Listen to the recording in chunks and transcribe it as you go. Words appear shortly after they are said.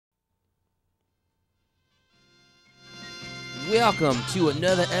welcome to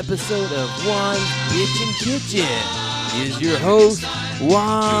another episode of Juan'S Bitchin' Kitchen. Here's your host,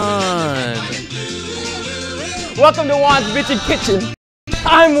 Juan. Welcome to Juan'S Bitchin' Kitchen.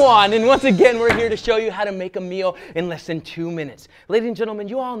 I'm Juan, and once again, we're here to show you how to make a meal in less than 2 minutes. Ladies and gentlemen,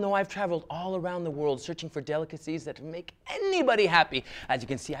 you all know I've traveled all around the world searching for delicacies that make anybody happy. As you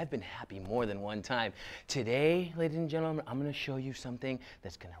can see, I've been happy more than one time. Today, ladies and gentlemen, I'm going to show you something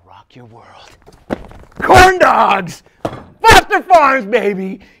that's going to rock your world. Corn dogs! Foster Farms,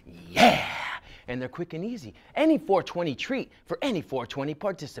 baby! Yeah! And they're quick and easy. Any 420 treat for any 420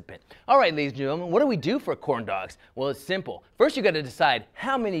 participant. All right, ladies and gentlemen, what do we do for corn dogs? Well, it's simple. First, you got to decide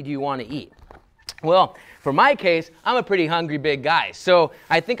how many do you want to eat. Well, for my case, I'm a pretty hungry big guy, so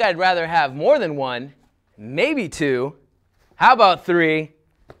I think I'd rather have more than one, maybe two. How about three?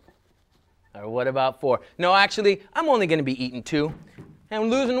 Or what about four? No, actually, I'm only going to be eating two and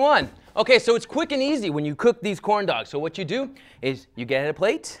losing one. Okay, so it's quick and easy when you cook these corn dogs. So what you do is you get a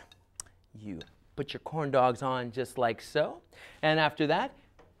plate, you put your corn dogs on just like so, and after that,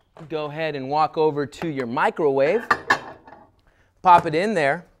 go ahead and walk over to your microwave, pop it in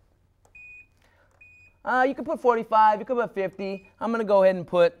there. You can put 45, you can put 50. I'm gonna go ahead and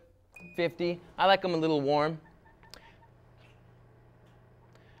put 50. I like them a little warm.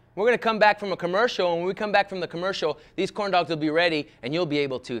 We're gonna come back from a commercial, and when we come back from the commercial, these corn dogs will be ready, and you'll be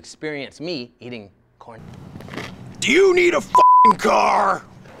able to experience me eating corn. Do you need a f***ing car?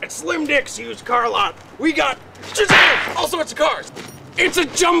 At Slim Dick's used car lot, we got Shazam! All sorts of cars. It's a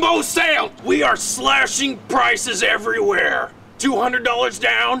jumbo sale. We are slashing prices everywhere. $200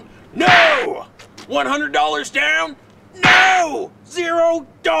 down? No! $100 down? No!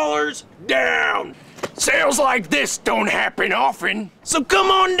 $0 down. Sales like this don't happen often. So come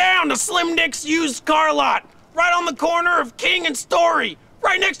on down to Slim Dick's used car lot, right on the corner of King and Story,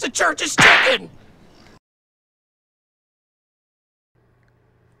 right next to Church's Chicken.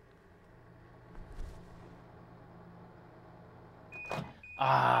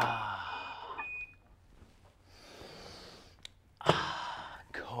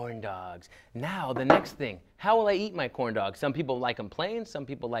 Corn dogs. Now, the next thing. How will I eat my corn dogs? Some people like them plain, some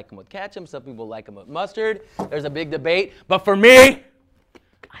people like them with ketchup, some people like them with mustard. There's a big debate, but for me,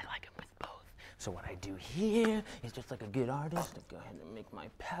 I like them with both. So what I do here is just like a good artist, I go ahead and make my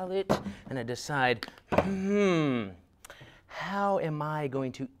palette, and I decide, how am I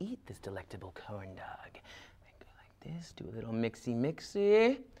going to eat this delectable corn dog? I go like this, do a little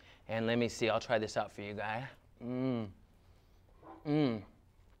mixy, and let me see, I'll try this out for you guys.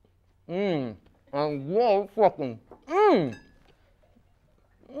 I'm whoa fucking. I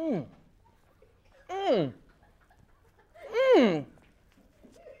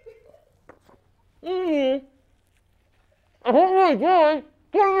hope you enjoy.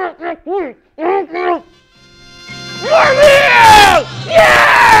 Come back next week.